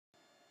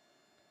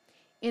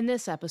In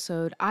this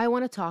episode, I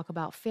want to talk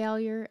about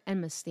failure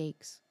and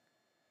mistakes.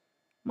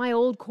 My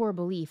old core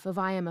belief of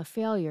I am a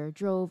failure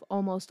drove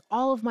almost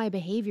all of my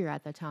behavior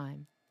at the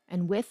time.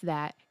 And with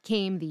that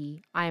came the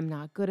I am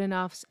not good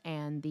enoughs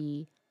and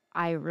the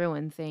I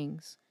ruin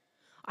things.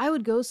 I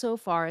would go so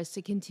far as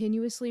to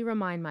continuously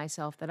remind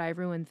myself that I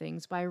ruin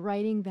things by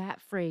writing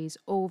that phrase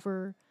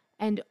over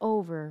and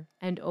over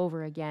and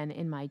over again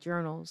in my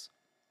journals.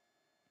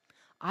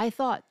 I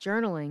thought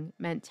journaling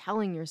meant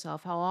telling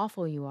yourself how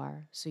awful you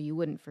are so you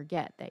wouldn't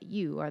forget that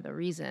you are the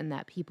reason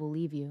that people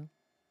leave you.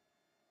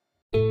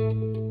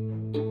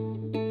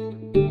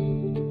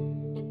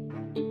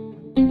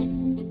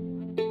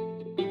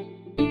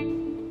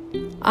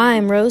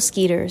 I'm Rose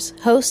Skeeters,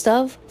 host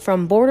of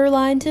From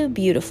Borderline to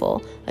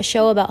Beautiful, a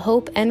show about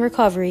hope and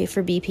recovery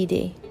for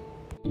BPD.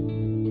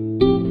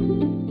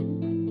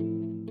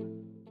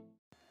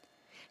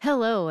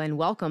 Hello, and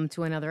welcome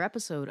to another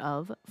episode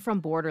of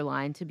From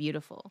Borderline to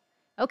Beautiful.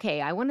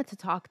 Okay, I wanted to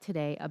talk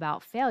today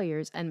about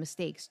failures and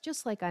mistakes,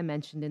 just like I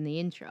mentioned in the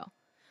intro.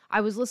 I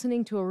was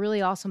listening to a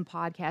really awesome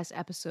podcast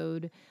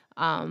episode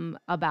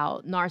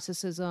about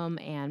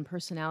narcissism and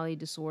personality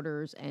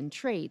disorders and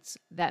traits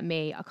that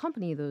may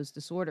accompany those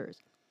disorders.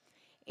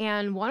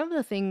 And one of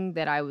the things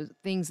that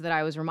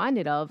I was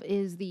reminded of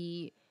is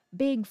the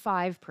Big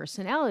Five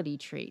personality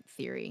trait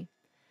theory.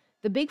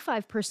 The Big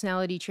Five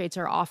personality traits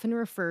are often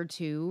referred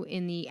to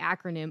in the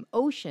acronym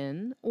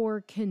OCEAN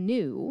or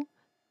CANOE,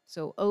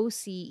 so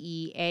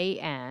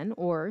OCEAN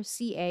or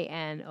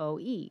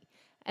CANOE.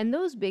 And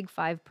those Big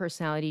Five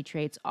personality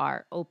traits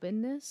are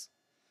openness,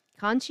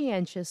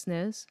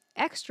 conscientiousness,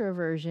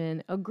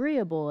 extroversion,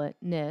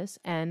 agreeableness,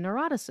 and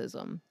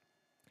neuroticism.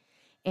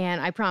 And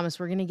I promise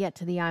we're going to get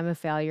to the I'm a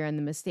failure and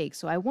the mistakes.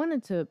 So I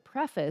wanted to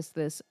preface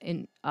this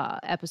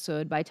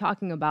episode by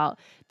talking about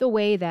the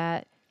way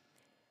that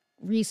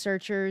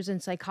researchers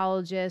and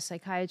psychologists,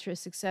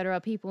 psychiatrists, etc.,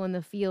 people in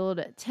the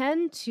field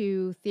tend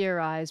to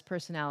theorize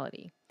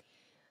personality.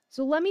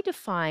 So let me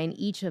define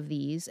each of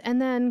these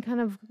and then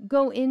kind of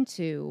go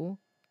into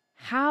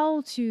how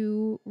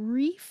to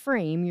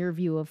reframe your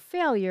view of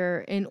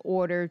failure in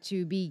order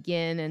to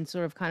begin and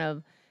sort of kind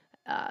of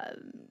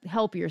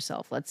help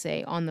yourself, let's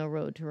say, on the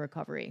road to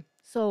recovery.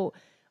 So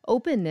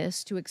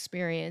openness to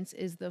experience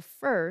is the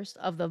first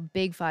of the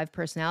Big Five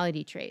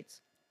personality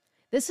traits.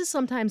 This is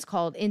sometimes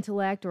called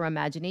intellect or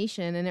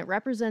imagination, and it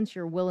represents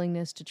your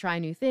willingness to try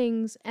new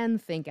things and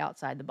think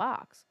outside the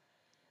box.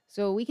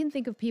 So we can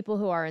think of people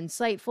who are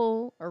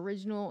insightful,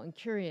 original, and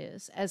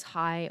curious as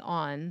high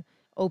on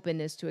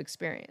openness to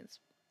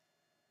experience.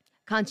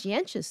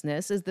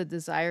 Conscientiousness is the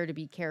desire to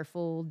be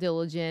careful,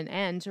 diligent,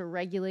 and to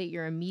regulate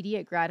your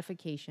immediate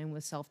gratification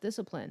with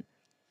self-discipline.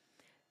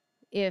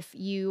 If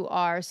you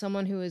are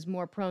someone who is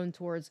more prone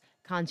towards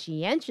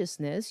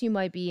conscientiousness, you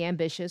might be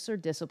ambitious or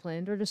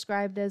disciplined or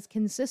described as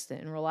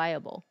consistent and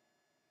reliable.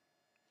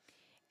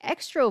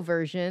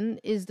 Extroversion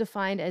is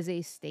defined as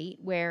a state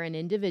where an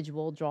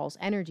individual draws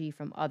energy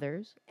from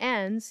others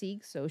and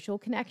seeks social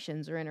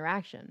connections or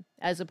interaction,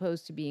 as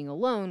opposed to being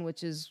alone,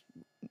 which is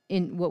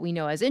in what we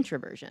know as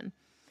introversion.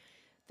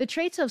 The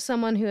traits of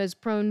someone who is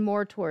prone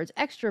more towards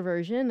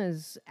extroversion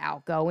is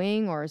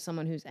outgoing or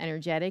someone who's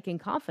energetic and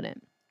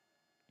confident.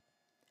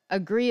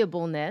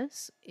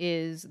 Agreeableness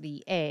is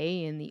the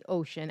A in the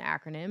OCEAN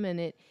acronym, and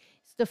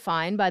it's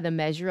defined by the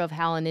measure of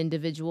how an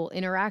individual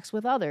interacts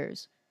with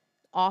others.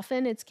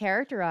 Often it's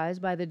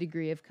characterized by the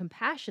degree of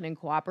compassion and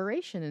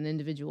cooperation an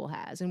individual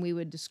has, and we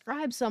would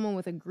describe someone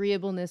with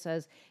agreeableness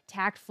as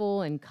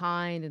tactful and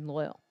kind and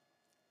loyal.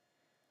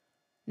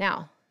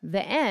 Now,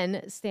 the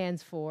N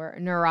stands for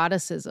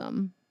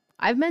neuroticism.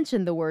 I've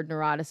mentioned the word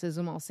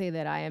neuroticism. I'll say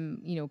that I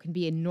am, can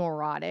be a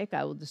neurotic.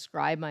 I will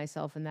describe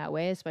myself in that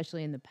way,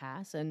 especially in the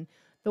past. And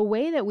the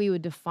way that we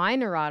would define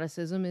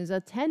neuroticism is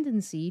a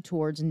tendency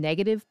towards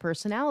negative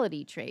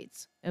personality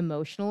traits,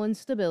 emotional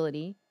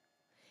instability,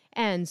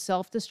 and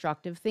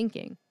self-destructive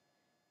thinking.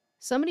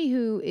 Somebody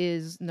who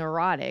is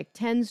neurotic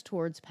tends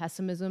towards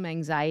pessimism,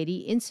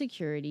 anxiety,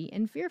 insecurity,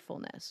 and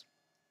fearfulness.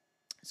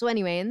 So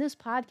anyway, in this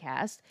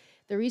podcast,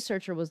 the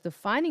researcher was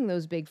defining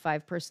those Big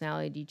Five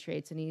personality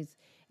traits,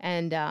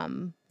 and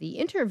the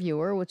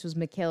interviewer, which was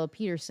Michaela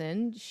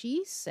Peterson,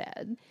 she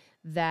said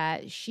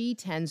that she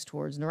tends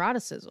towards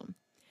neuroticism.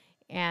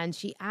 And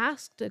she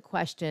asked a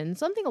question,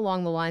 something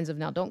along the lines of,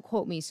 now don't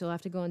quote me, so you'll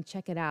have to go and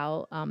check it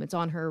out. It's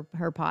on her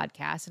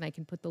podcast, and I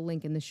can put the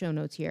link in the show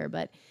notes here.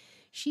 But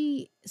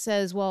she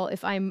says, well,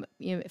 if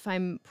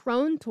I'm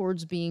prone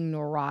towards being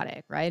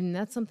neurotic, right, and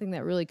that's something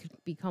that really could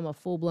become a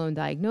full-blown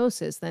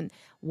diagnosis, then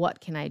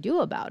what can I do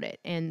about it?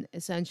 And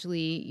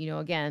essentially,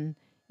 again,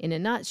 in a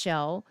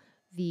nutshell,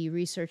 the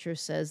researcher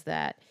says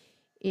that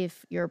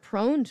if you're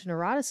prone to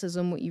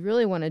neuroticism, what you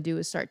really want to do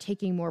is start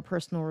taking more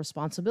personal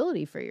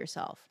responsibility for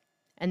yourself.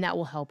 And that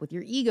will help with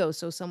your ego.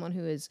 So someone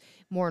who is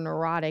more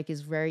neurotic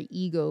is very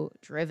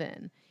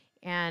ego-driven.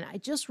 And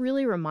it just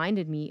really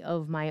reminded me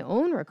of my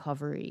own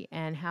recovery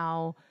and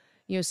how,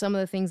 some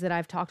of the things that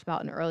I've talked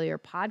about in earlier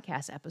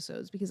podcast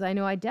episodes, because I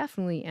know I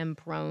definitely am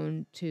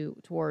prone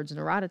towards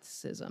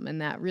neuroticism,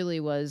 and that really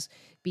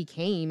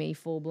became a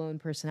full-blown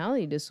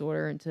personality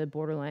disorder into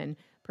borderline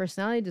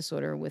personality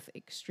disorder with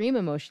extreme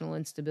emotional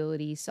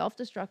instability,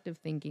 self-destructive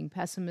thinking,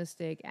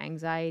 pessimistic,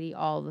 anxiety,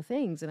 all the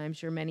things. And I'm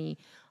sure many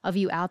of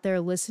you out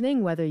there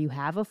listening, whether you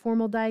have a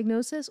formal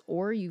diagnosis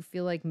or you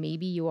feel like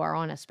maybe you are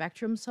on a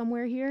spectrum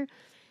somewhere here,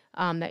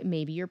 that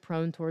maybe you're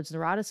prone towards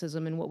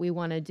neuroticism. And what we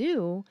want to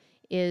do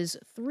is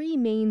three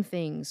main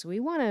things. We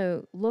want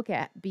to look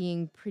at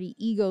being pretty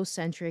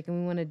egocentric, and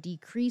we want to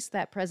decrease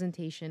that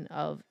presentation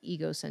of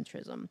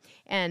egocentrism.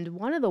 And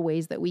one of the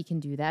ways that we can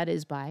do that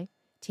is by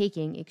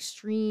taking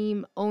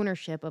extreme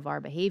ownership of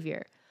our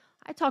behavior.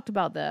 I talked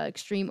about the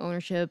extreme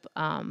ownership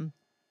and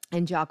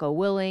Jocko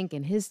Willink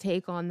and his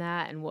take on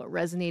that, and what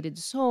resonated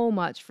so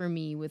much for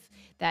me with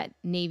that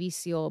Navy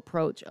SEAL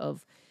approach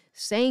of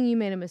saying you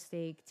made a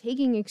mistake,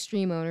 taking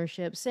extreme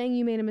ownership, saying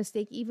you made a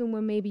mistake even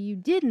when maybe you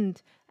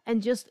didn't,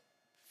 and just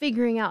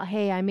figuring out,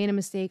 hey, I made a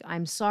mistake,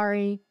 I'm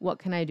sorry, what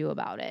can I do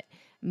about it?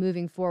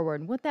 Moving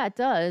forward. What that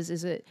does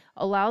is it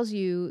allows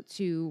you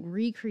to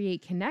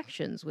recreate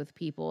connections with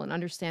people and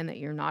understand that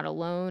you're not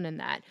alone and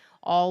that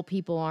all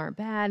people aren't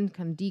bad, and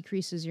kind of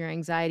decreases your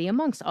anxiety,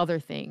 amongst other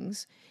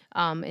things,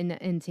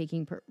 in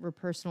taking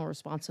personal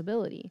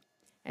responsibility.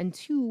 And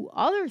two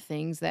other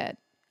things that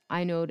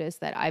I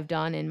noticed that I've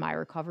done in my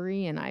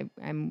recovery and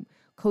I'm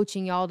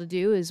coaching y'all to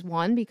do is,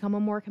 one, become a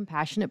more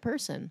compassionate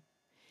person,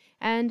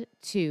 and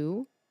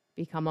two,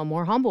 become a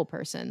more humble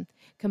person.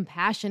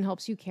 Compassion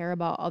helps you care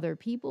about other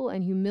people,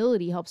 and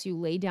humility helps you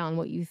lay down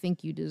what you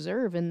think you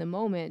deserve in the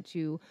moment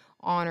to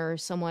honor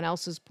someone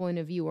else's point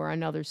of view or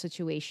another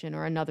situation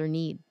or another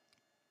need.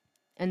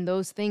 And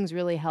those things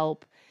really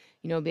help,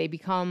 they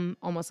become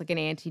almost like an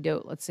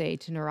antidote, let's say,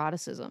 to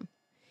neuroticism.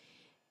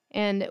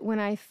 And when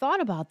I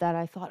thought about that,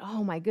 I thought,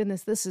 oh my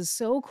goodness, this is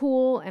so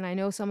cool. And I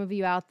know some of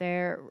you out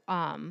there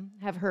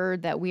have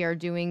heard that we are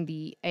doing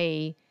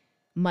a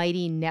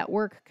Mighty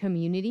Network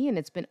community, and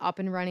it's been up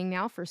and running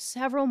now for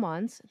several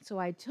months. So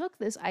I took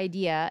this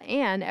idea,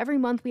 and every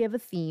month we have a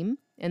theme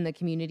in the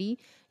community.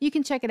 You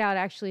can check it out.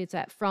 Actually, it's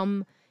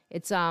on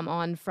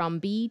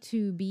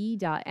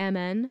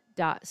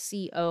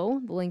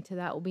fromb2b.mn.co. The link to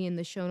that will be in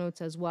the show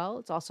notes as well.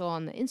 It's also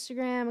on the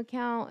Instagram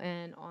account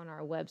and on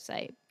our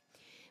website.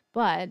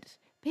 But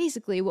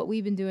basically what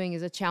we've been doing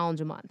is a challenge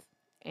a month.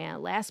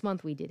 And last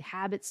month we did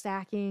habit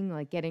stacking,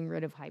 like getting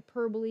rid of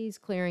hyperboles,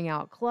 clearing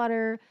out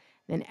clutter.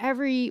 Then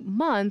every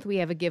month we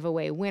have a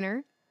giveaway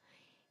winner.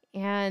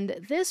 And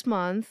this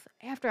month,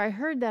 after I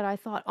heard that, I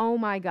thought, oh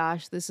my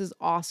gosh, this is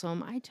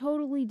awesome. I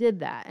totally did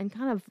that and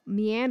kind of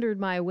meandered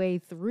my way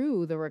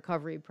through the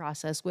recovery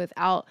process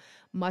without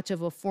much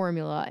of a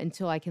formula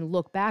until I can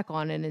look back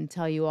on it and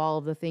tell you all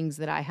of the things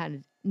that I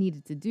had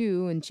needed to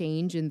do and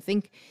change and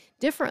think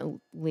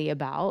differently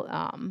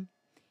about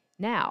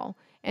now.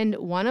 And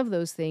one of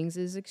those things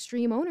is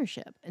extreme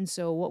ownership. And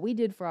so what we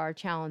did for our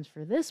challenge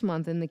for this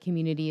month in the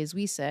community is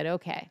we said,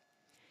 okay,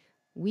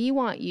 we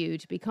want you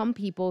to become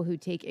people who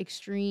take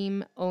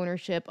extreme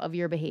ownership of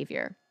your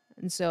behavior.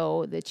 And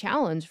so the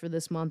challenge for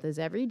this month is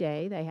every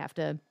day they have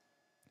to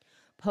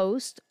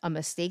post a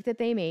mistake that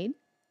they made.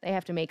 They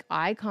have to make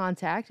eye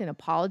contact and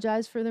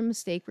apologize for their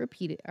mistake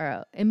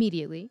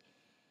immediately.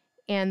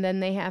 And then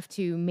they have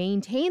to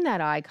maintain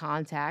that eye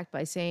contact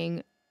by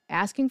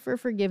asking for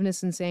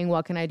forgiveness and saying,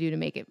 what can I do to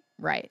make it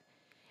right?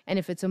 And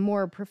if it's a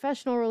more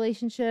professional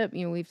relationship,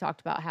 we've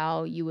talked about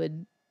how you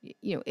would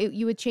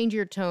change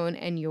your tone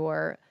and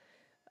your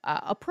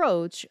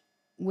approach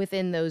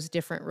within those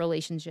different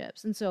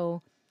relationships. And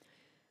so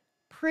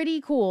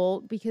pretty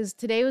cool, because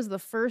today was the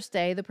first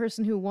day. The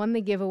person who won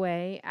the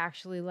giveaway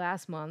actually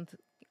last month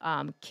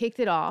kicked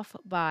it off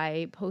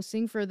by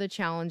posting for the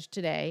challenge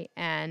today.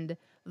 And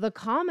the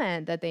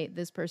comment that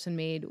this person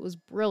made was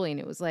brilliant.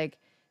 It was like,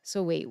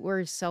 so wait,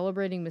 we're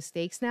celebrating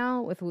mistakes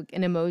now, with an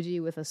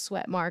emoji with a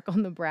sweat mark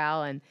on the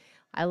brow. And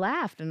I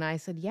laughed and I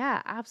said,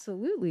 yeah,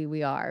 absolutely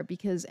we are,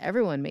 because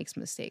everyone makes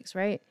mistakes,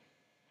 right?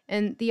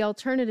 And the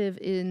alternative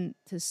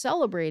to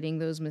celebrating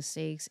those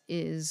mistakes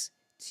is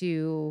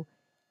to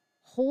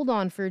hold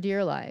on for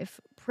dear life,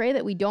 pray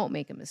that we don't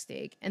make a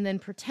mistake, and then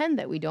pretend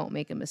that we don't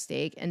make a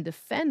mistake and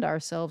defend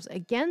ourselves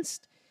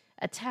against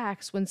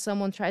attacks when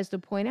someone tries to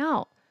point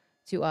out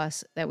to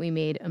us that we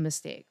made a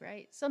mistake,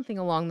 right? Something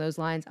along those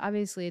lines.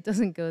 Obviously, it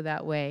doesn't go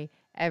that way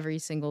every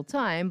single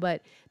time,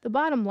 but the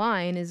bottom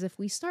line is if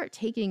we start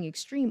taking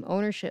extreme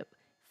ownership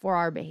for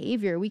our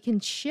behavior, we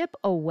can chip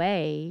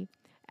away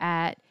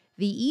at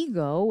the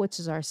ego, which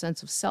is our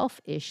sense of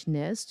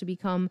selfishness, to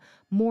become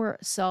more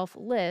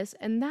selfless,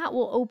 and that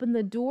will open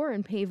the door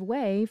and pave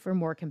way for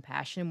more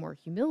compassion, more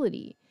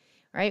humility,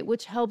 right?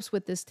 Which helps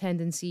with this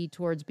tendency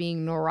towards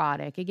being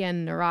neurotic.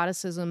 Again,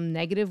 neuroticism,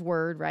 negative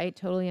word, right?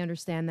 Totally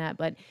understand that,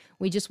 but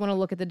we just want to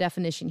look at the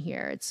definition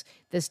here. It's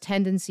this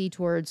tendency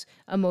towards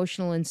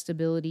emotional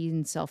instability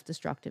and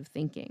self-destructive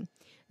thinking.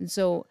 And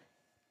so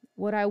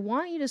what I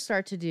want you to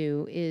start to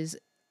do is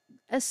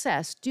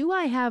assess, do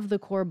I have the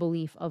core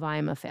belief of I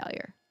am a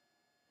failure?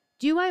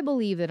 Do I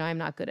believe that I'm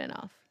not good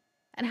enough?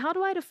 And how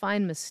do I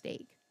define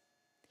mistake?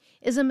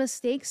 Is a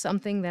mistake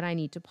something that I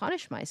need to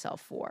punish myself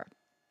for?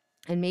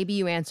 And maybe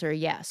you answer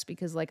yes,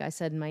 because like I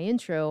said in my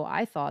intro,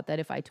 I thought that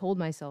if I told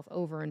myself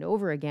over and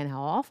over again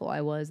how awful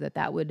I was,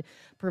 that would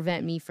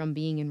prevent me from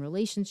being in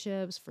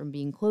relationships, from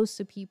being close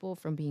to people,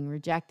 from being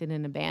rejected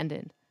and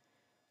abandoned.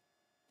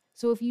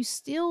 So if you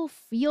still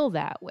feel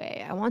that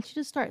way, I want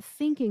you to start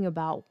thinking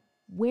about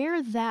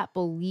where that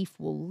belief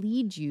will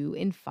lead you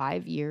in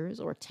 5 years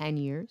or 10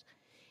 years,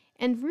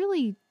 and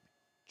really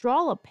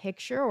draw a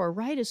picture or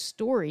write a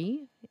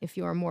story if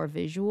you're more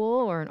visual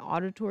or an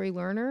auditory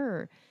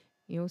learner,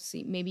 or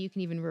see, maybe you can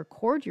even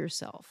record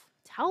yourself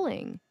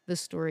telling the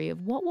story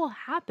of what will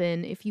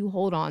happen if you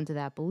hold on to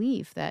that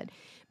belief that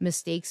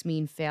mistakes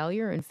mean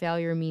failure, and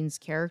failure means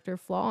character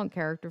flaw, and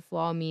character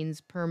flaw means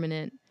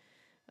permanent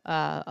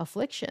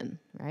affliction,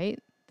 right?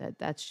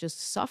 That's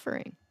just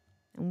suffering.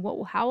 And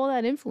how will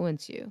that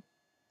influence you?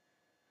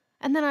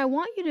 And then I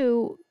want you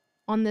to,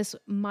 on this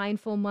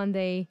Mindful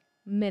Monday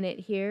minute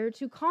here,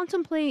 to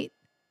contemplate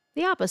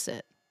the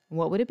opposite.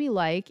 What would it be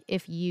like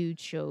if you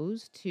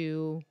chose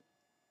to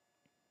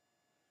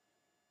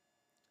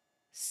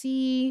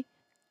see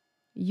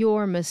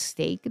your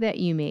mistake that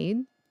you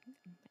made,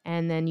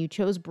 and then you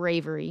chose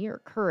bravery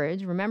or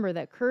courage? Remember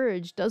that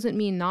courage doesn't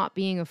mean not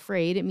being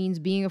afraid. It means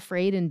being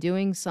afraid and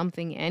doing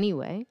something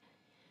anyway.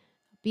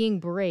 Being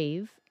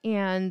brave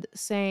and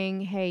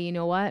saying, hey, you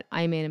know what?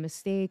 I made a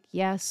mistake.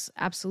 Yes,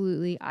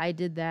 absolutely. I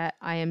did that.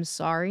 I am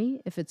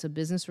sorry. If it's a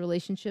business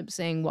relationship,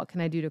 saying, what can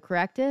I do to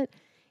correct it?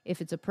 If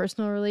it's a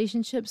personal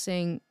relationship,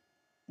 saying,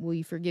 will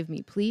you forgive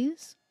me,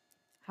 please?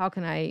 How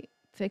can I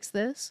fix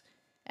this?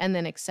 And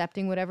then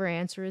accepting whatever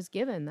answer is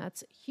given.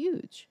 That's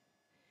huge.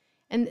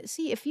 And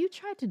see, if you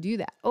try to do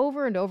that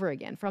over and over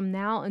again from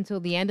now until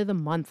the end of the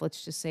month,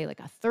 let's just say like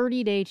a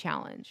 30-day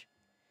challenge,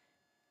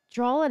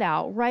 draw it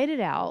out, write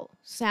it out,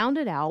 sound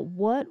it out.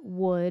 What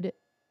would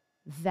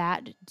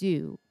that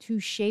do to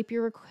shape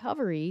your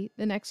recovery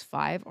the next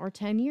 5 or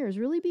 10 years?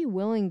 Really be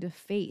willing to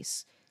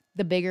face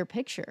the bigger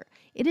picture.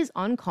 It is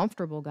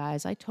uncomfortable,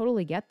 guys. I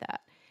totally get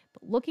that.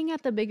 But looking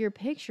at the bigger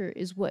picture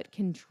is what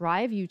can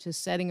drive you to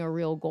setting a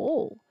real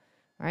goal,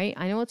 right?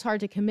 I know it's hard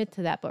to commit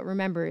to that, but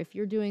remember, if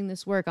you're doing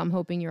this work, I'm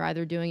hoping you're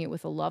either doing it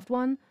with a loved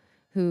one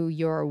who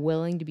you're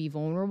willing to be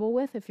vulnerable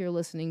with if you're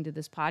listening to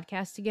this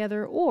podcast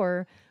together,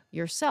 or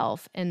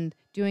yourself. And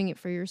doing it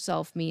for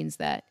yourself means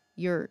that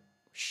you're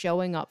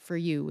showing up for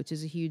you, which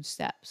is a huge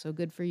step. So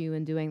good for you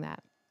in doing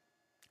that.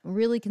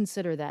 Really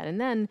consider that.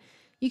 And then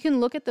you can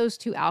look at those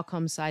two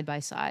outcomes side by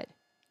side.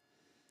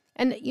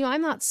 And,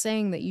 I'm not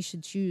saying that you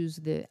should choose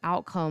the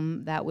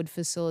outcome that would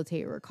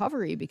facilitate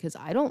recovery, because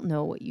I don't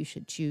know what you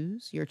should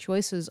choose. Your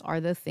choices are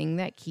the thing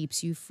that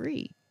keeps you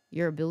free,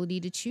 your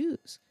ability to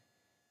choose.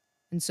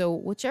 And so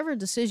whichever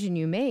decision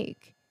you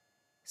make,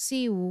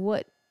 see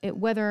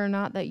whether or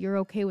not that you're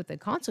okay with the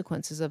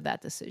consequences of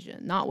that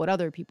decision, not what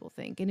other people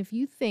think. And if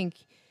you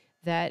think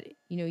that,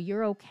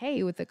 you're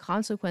okay with the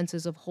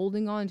consequences of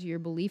holding on to your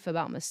belief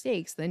about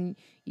mistakes, then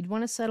you'd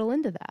want to settle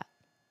into that.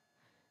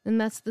 And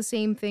that's the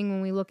same thing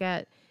when we look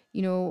at,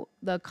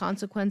 the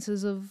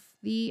consequences of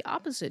the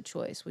opposite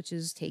choice, which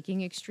is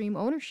taking extreme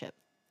ownership.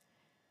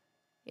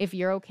 If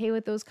you're okay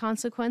with those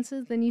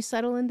consequences, then you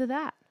settle into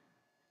that.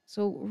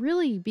 So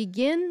really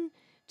begin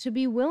to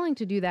be willing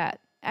to do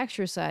that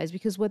exercise,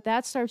 because what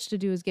that starts to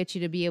do is get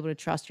you to be able to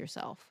trust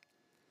yourself,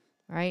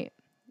 right?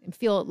 And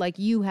feel like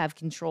you have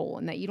control,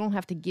 and that you don't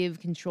have to give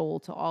control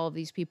to all of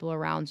these people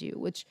around you,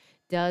 which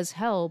does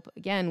help,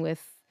 again,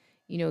 with,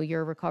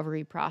 your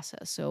recovery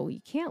process. So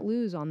you can't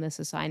lose on this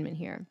assignment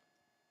here.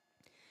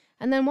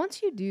 And then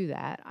once you do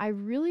that, I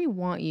really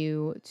want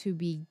you to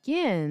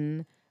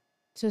begin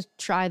to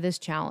try this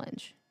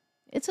challenge.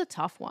 It's a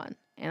tough one.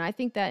 And I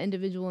think that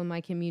individual in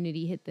my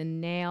community hit the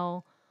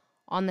nail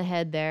on the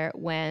head there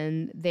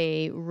when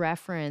they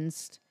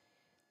referenced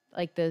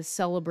like the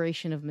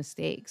celebration of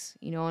mistakes,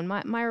 and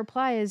my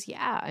reply is,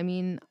 yeah, I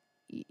mean,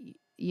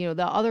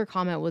 the other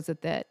comment was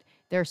that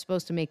they're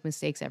supposed to make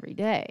mistakes every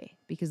day,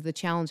 because the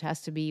challenge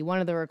has to be, one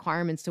of the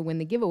requirements to win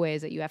the giveaway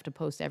is that you have to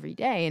post every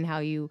day, and how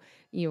you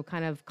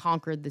kind of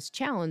conquered this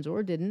challenge,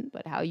 or didn't,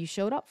 but how you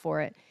showed up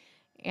for it.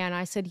 And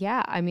I said,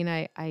 yeah, I mean,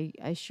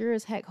 I sure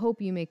as heck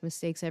hope you make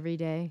mistakes every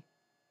day,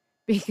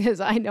 because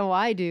I know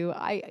I do.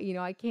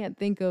 I can't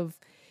think of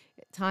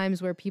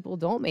times where people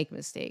don't make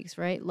mistakes,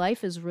 right?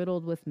 Life is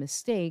riddled with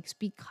mistakes,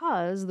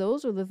 because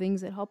those are the things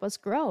that help us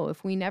grow.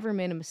 If we never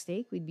made a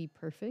mistake, we'd be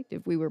perfect.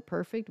 If we were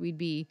perfect, we'd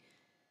be,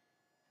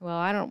 well,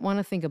 I don't want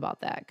to think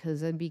about that,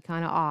 because it'd be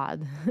kind of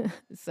odd.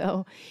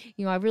 So,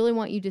 I really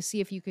want you to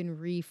see if you can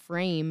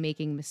reframe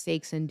making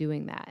mistakes and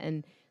doing that.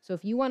 And so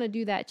if you want to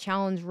do that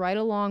challenge right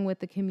along with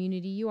the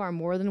community, you are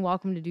more than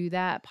welcome to do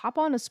that. Pop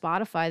on to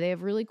Spotify. They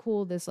have really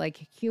cool, this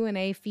like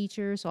Q&A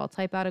feature. So I'll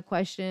type out a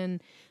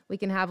question. We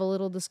can have a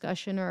little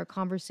discussion or a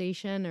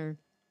conversation, or,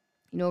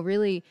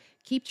 really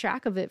keep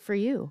track of it for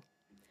you.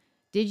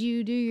 Did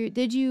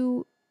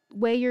you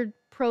weigh your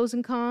pros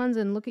and cons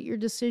and look at your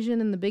decision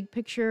in the big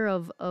picture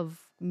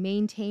of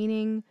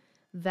maintaining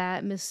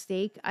that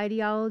mistake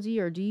ideology,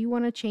 or do you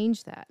want to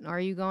change that? Are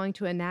you going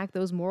to enact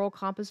those moral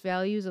compass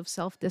values of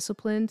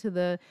self-discipline to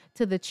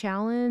the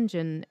challenge,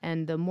 and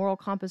the moral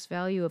compass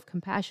value of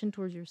compassion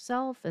towards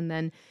yourself, and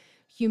then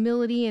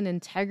humility and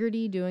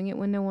integrity, doing it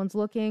when no one's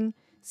looking?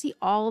 See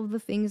all of the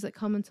things that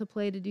come into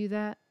play to do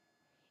that.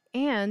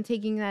 And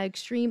taking that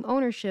extreme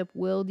ownership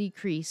will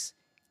decrease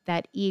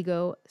that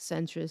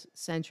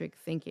ego-centric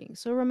thinking.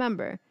 So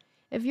remember,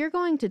 if you're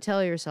going to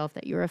tell yourself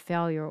that you're a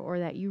failure or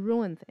that you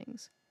ruin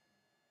things,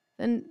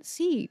 then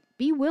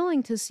be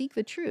willing to seek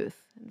the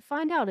truth and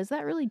find out, is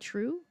that really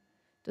true?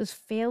 Does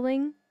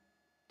failing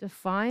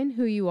define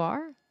who you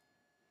are?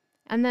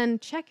 And then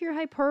check your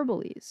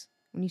hyperboles.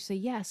 When you say,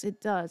 yes,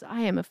 it does.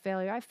 I am a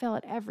failure. I fail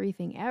at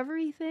everything.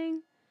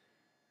 Everything?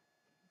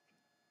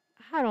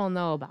 I don't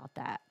know about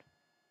that.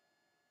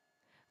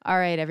 All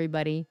right,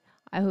 everybody.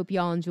 I hope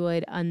y'all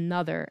enjoyed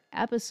another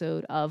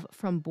episode of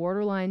From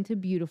Borderline to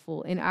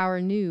Beautiful in our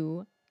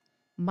new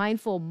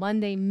Mindful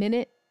Monday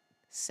Minute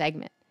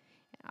segment.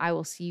 I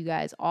will see you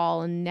guys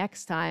all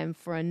next time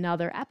for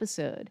another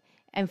episode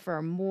and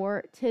for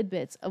more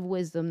tidbits of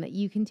wisdom that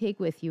you can take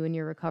with you in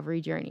your recovery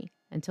journey.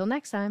 Until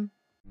next time.